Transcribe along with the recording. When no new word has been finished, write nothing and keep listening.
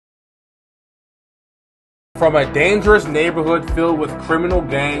From a dangerous neighborhood filled with criminal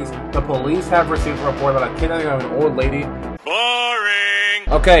gangs, the police have received a report about a kidnapping of an old lady. Boring!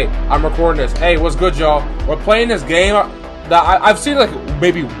 Okay, I'm recording this. Hey, what's good, y'all? We're playing this game that I've seen like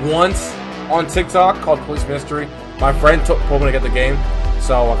maybe once on TikTok called Police Mystery. My friend told me to get the game,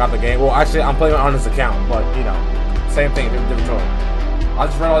 so I got the game. Well, actually, I'm playing it on his account, but, you know, same thing, different toy. I'll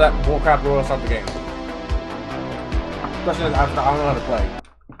just run all that bullcrap rule and start the game. Question is, I don't know how to play.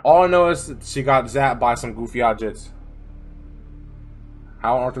 All I know is that she got zapped by some goofy jits.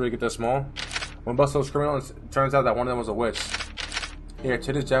 How on earth did we get this small? When bust those criminals, it turns out that one of them was a witch. Here,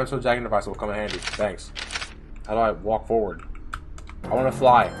 today's gemstone jacking device will come in handy. Thanks. How do I walk forward? I want to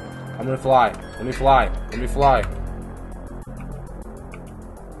fly. I'm gonna fly. Let me fly. Let me fly.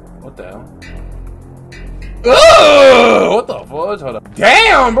 What the hell? Ugh! What the fudge? Hold up.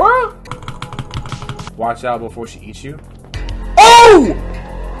 Damn, bro! Watch out before she eats you. Oh!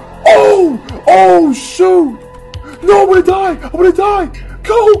 Oh! Oh, shoot! No, I'm gonna die! I'm gonna die!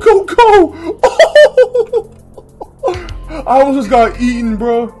 Go, go, go! Oh! I almost just got eaten,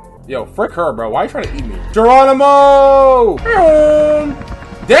 bro. Yo, frick her, bro. Why are you trying to eat me? Geronimo!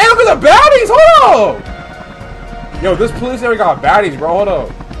 Damn, look at the baddies! Hold up! Yo, this police area got baddies, bro. Hold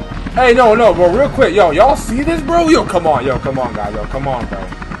up. Hey, no, bro. Real quick. Yo, y'all see this, bro? Yo, come on. Yo, come on, guys. Yo, come on, bro.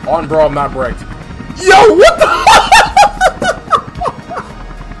 On, bro. I'm not bricked. Yo, what the?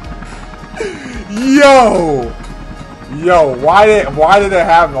 Yo, why did they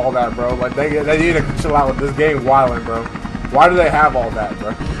have all that, bro? Like they need to chill out with this game wilding, bro. Why do they have all that,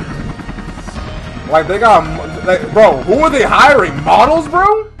 bro? Like they got, like, bro. Who are they hiring? Models,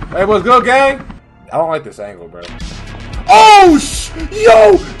 bro? Hey, what's good, gang? I don't like this angle, bro. Oh,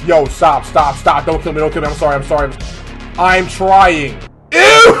 yo, stop. Don't kill me. I'm sorry. I'm trying.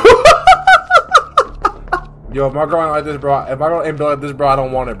 Ew. Yo, if my girl ain't like this, bro. If my girl ain't built like this, bro, I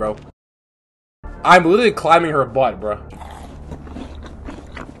don't want it, bro. I'm literally climbing her butt, bro.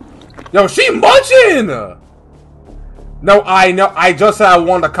 Yo, she munching! No, I know. I just said I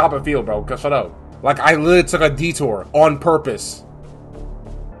wanted to cop a feel, bro. Shut up. Like, I literally took a detour on purpose.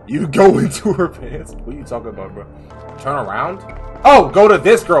 You go into her pants? What are you talking about, bro? Turn around? Oh, go to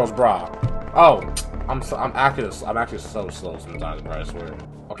this girl's bra. Oh, I'm actually so slow sometimes, bro. I swear.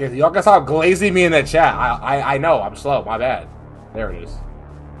 Okay, so y'all can stop glazing me in the chat. I know I'm slow. My bad. There it is.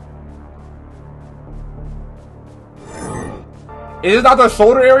 Is this not the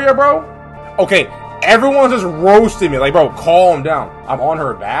shoulder area, bro? Okay, everyone's just roasting me. Like, bro, calm down. I'm on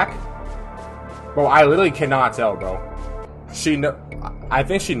her back. Bro, I literally cannot tell, bro. I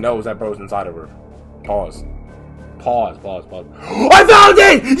think she knows that bro's inside of her. Pause. I found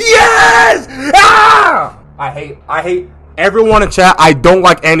it! Yes! Ah! I hate everyone in chat. I don't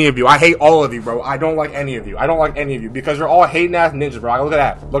like any of you. I hate all of you, bro. I don't like any of you. Because you're all hating ass ninjas, bro. Look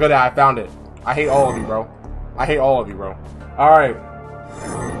at that. I found it. I hate all of you, bro. Alright.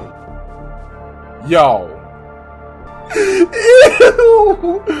 Yo.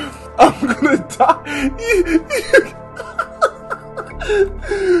 Ew! I'm gonna die.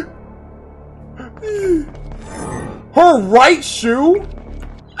 Her right shoe?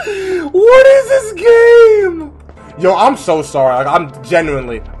 What is this game? Yo, I'm so sorry. Like,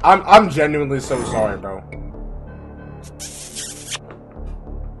 I'm genuinely so sorry, bro.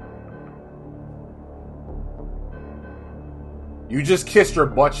 You just kissed her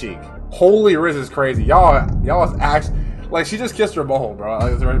butt cheek. Holy Riz is crazy. Y'all act like she just kissed her butthole, bro.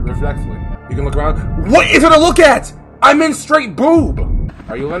 Like, respectfully. You can look around. What is there to look at? I'm in straight boob.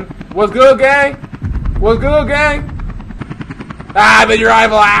 Are you in? What's good, gang? Ah, but your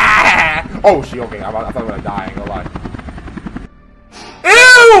rival. Ah! Oh, she okay. I thought I was gonna die. I ain't gonna lie.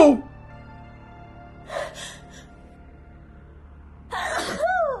 Ew!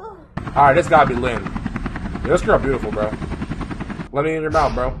 Alright, this gotta be Lynn. Yeah, this girl beautiful, bro. Let me in your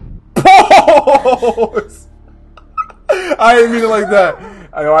mouth, bro. Pause! I didn't mean it like that.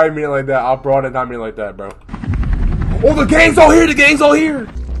 I know I didn't mean it like that. I brought it, not mean it like that, bro. Oh, the gang's all here!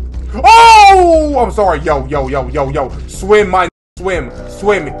 Oh! I'm sorry. Yo. Swim,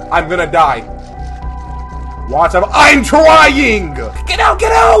 swim. I'm gonna die. Watch out. I'm trying! Get out!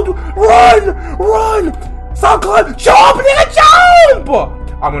 Run! Stop climbing! Jump, nigga, jump!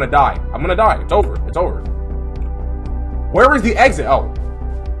 I'm gonna die. It's over. Where is the exit? Oh.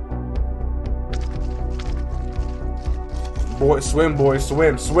 Boy, swim.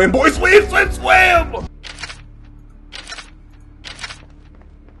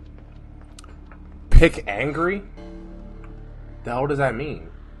 Pick angry? The hell does that mean?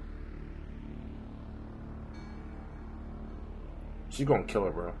 She gonna kill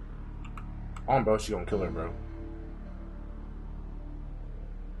her, bro. Bro, she gonna kill her, bro.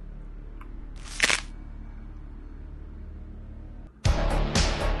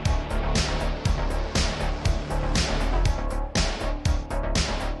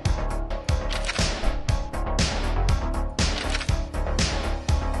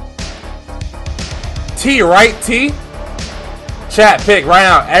 T, right? T? Chat, pick right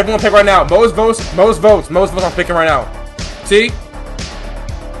now. Everyone pick right now. Most votes I'm picking right now. T?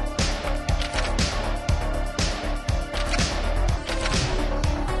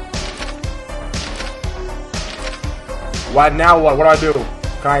 What now? What do I do?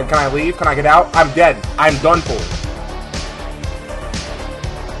 Can I leave? Can I get out? I'm dead. I'm done for.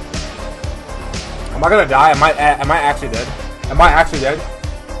 Am I gonna die? Am I actually dead? Am I actually dead?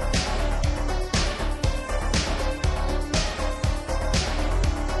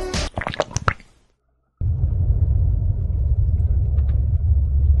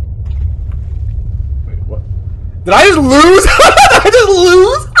 Wait, what? Did I just lose? Did I just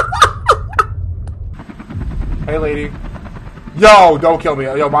lose? Hey, lady. Yo, don't kill me.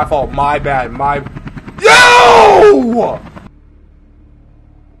 Yo, my fault. My bad. Yo!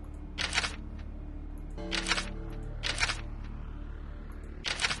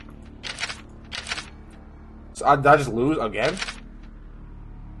 So did I just lose again?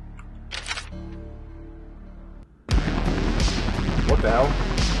 What the hell?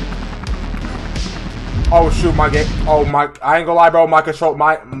 Oh shoot, my game. Oh my, I ain't gonna lie, bro. My control,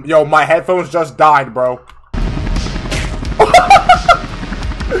 my headphones just died, bro.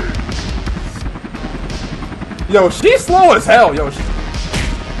 Yo, she's slow as hell. Yo,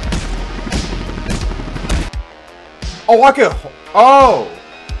 oh, I can. Oh.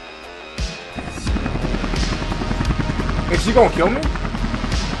 Is she gonna kill me?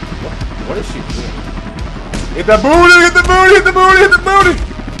 What is she doing? Hit the booty! Hit the booty! Hit the booty! Hit the booty!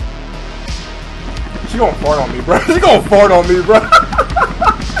 She gonna fart on me, bro. She gonna fart on me, bro.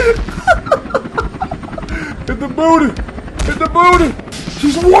 Hit the booty! Hit the booty!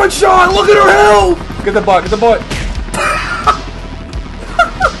 She's one shot! Look at her health! Get the butt! Get the butt!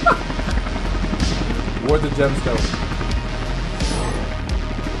 Where's the gemstone?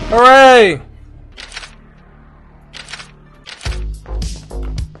 Hooray!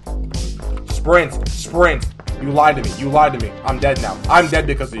 Sprint! Sprint! You lied to me. You lied to me. I'm dead now. I'm dead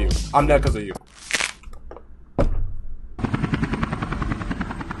because of you. I'm dead because of you.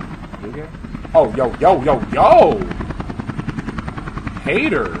 Okay. Oh, yo, yo, yo, yo!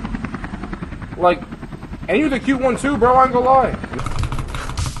 Hater. Like, and you're the cute one too, bro. I ain't gonna lie.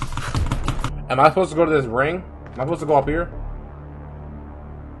 Am I supposed to go to this ring? Am I supposed to go up here?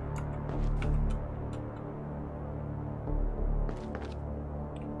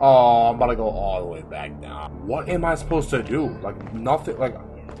 Oh, I'm about to go all the way back down. What am I supposed to do? Like, nothing. Like,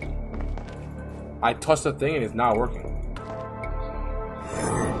 I touched the thing and it's not working.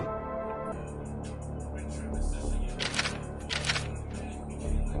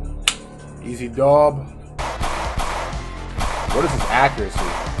 Easy dub. What is this accuracy?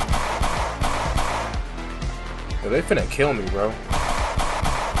 Yo, they finna kill me, bro.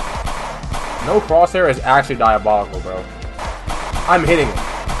 No crosshair is actually diabolical, bro. I'm hitting it.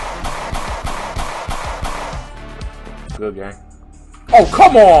 Good gang. Oh,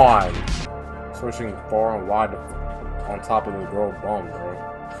 come on! Switching far and wide on top of the girl bum,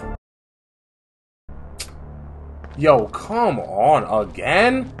 bro. Yo, come on,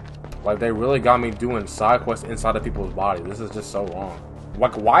 again? Like, they really got me doing side quests inside of people's bodies. This is just so wrong.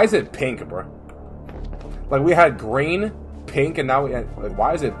 Like, why is it pink, bro? Like, we had green, pink, and now we had... Like,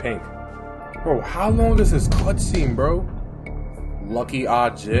 why is it pink? Bro, how long is this cutscene, bro? Lucky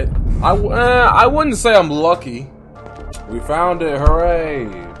odd jit. I wouldn't say I'm lucky. We found it, hooray!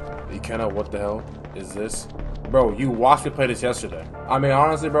 Ikenna, what the hell is this? Bro, you watched me play this yesterday. I mean,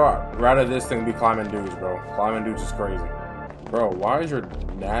 honestly, bro, I'd rather this thing be climbing dudes, bro. Climbing dudes is crazy. Bro, why is your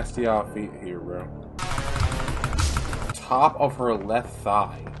nasty ass feet here, bro? Top of her left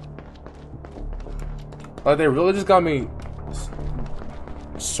thigh. Like, they really just got me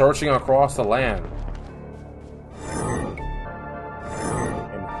searching across the land.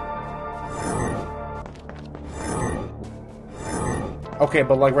 Okay,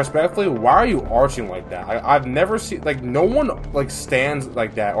 but like, respectfully, why are you arching like that? I've never seen, like, no one like stands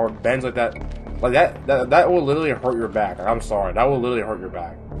like that or bends like that. Like that will literally hurt your back. Like, I'm sorry, that will literally hurt your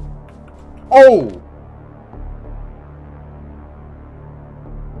back. Oh!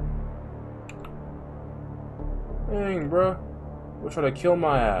 Dang, bro. We're trying to kill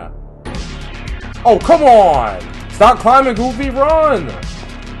my ass. Oh, come on! Stop climbing, Goofy, run!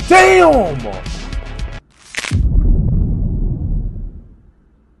 Damn!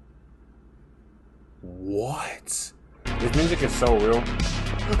 What? This music is so real.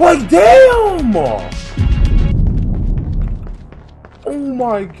 Like, damn! Oh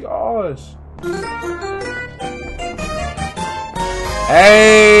my gosh.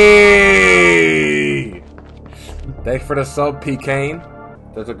 Hey! Thanks for the sub, P. Kane.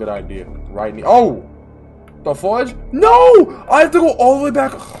 That's a good idea. Right knee. Oh! The fudge? No! I have to go all the way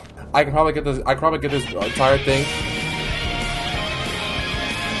back. I can probably get this. I can probably get this entire thing.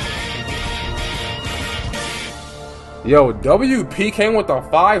 Yo, WP came with the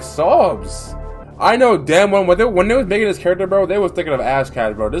 5 subs. I know damn well when they was making this character, bro, they was thinking of ass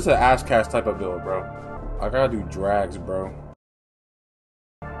cast, bro. This is an ass cast type of build, bro. I gotta do drags, bro.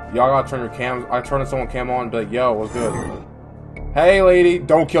 Y'all gotta turn your cams. I turn someone cam on and be like, yo, what's good? Hey, lady,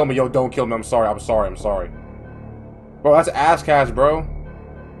 don't kill me, yo, don't kill me. I'm sorry, I'm sorry, I'm sorry. Bro, that's ass cast, bro.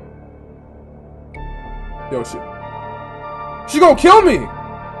 Yo, she gonna kill me.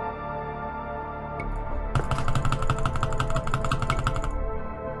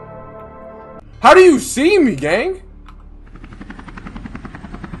 How do you see me, gang?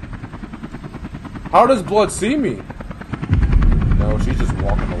 How does Blood see me? No, she's just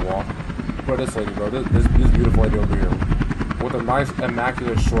walking the walk. Look at this lady, bro. This beautiful lady over here. With a nice,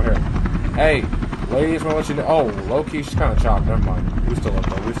 immaculate short hair. Hey, ladies, wanna let you know. Oh, low-key, she's kind of chopped. Never mind. We still up,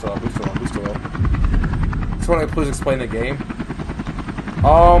 bro. We still up. Just want to please explain the game.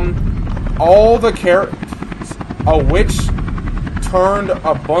 All the characters... A witch turned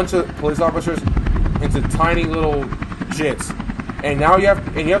a bunch of police officers into tiny little jits, and now you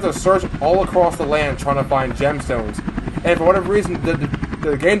have to search all across the land trying to find gemstones. And for whatever reason,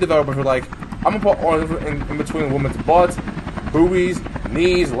 the game developers were like, "I'm gonna put all in between a woman's butt, boobies,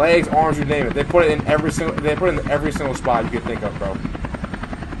 knees, legs, arms, you name it." They put it in every single. They put it in every single spot you could think of, bro.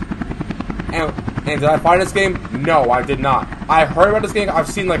 And did I find this game? No, I did not. I heard about this game. I've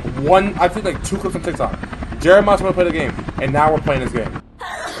seen like 2 clips on TikTok. Jeremiah's gonna play the game, and now we're playing this game.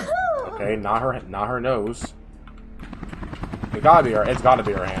 Okay, not her nose. It's gotta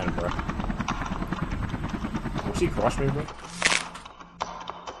be her hand, bro. Will she crush me, bro?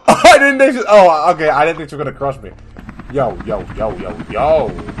 I didn't think she, oh, okay, I didn't think she was gonna crush me. Yo.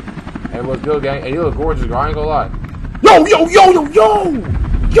 Hey, what's good, gang? Hey, you look gorgeous, girl. I ain't gonna lie.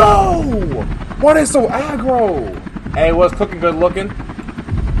 Yo! Why they so aggro? Hey, what's cooking good looking?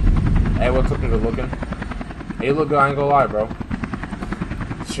 Hey, you look good, I ain't gonna lie, bro.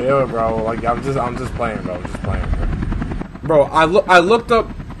 Chill, bro. Like, I'm just playing, bro. Bro, I looked up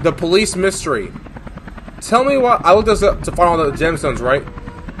the police mystery. Tell me why. I looked this up to find all the gemstones, right?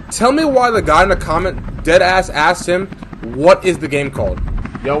 Tell me why the guy in the comment dead ass asked him, "What is the game called?"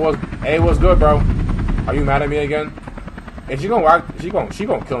 Yo, what's good, bro? Are you mad at me again? And she gonna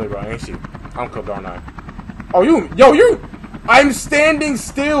kill me, bro, ain't she? I'm cooked, aren't I? Oh, you. I'm standing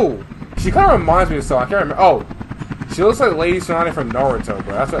still. She kind of reminds me of something. I can't remember. Oh. She looks like Lady Tsunade from Naruto,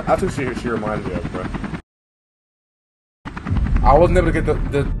 bro. That's who she reminds me of, bro. I wasn't able to get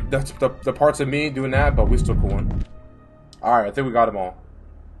the parts of me doing that, but we still cool one. Alright, I think we got them all.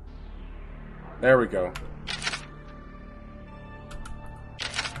 There we go.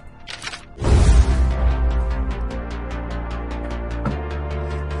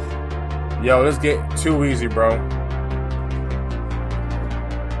 Yo, this game too easy, bro.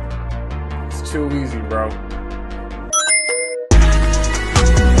 It's too easy, bro.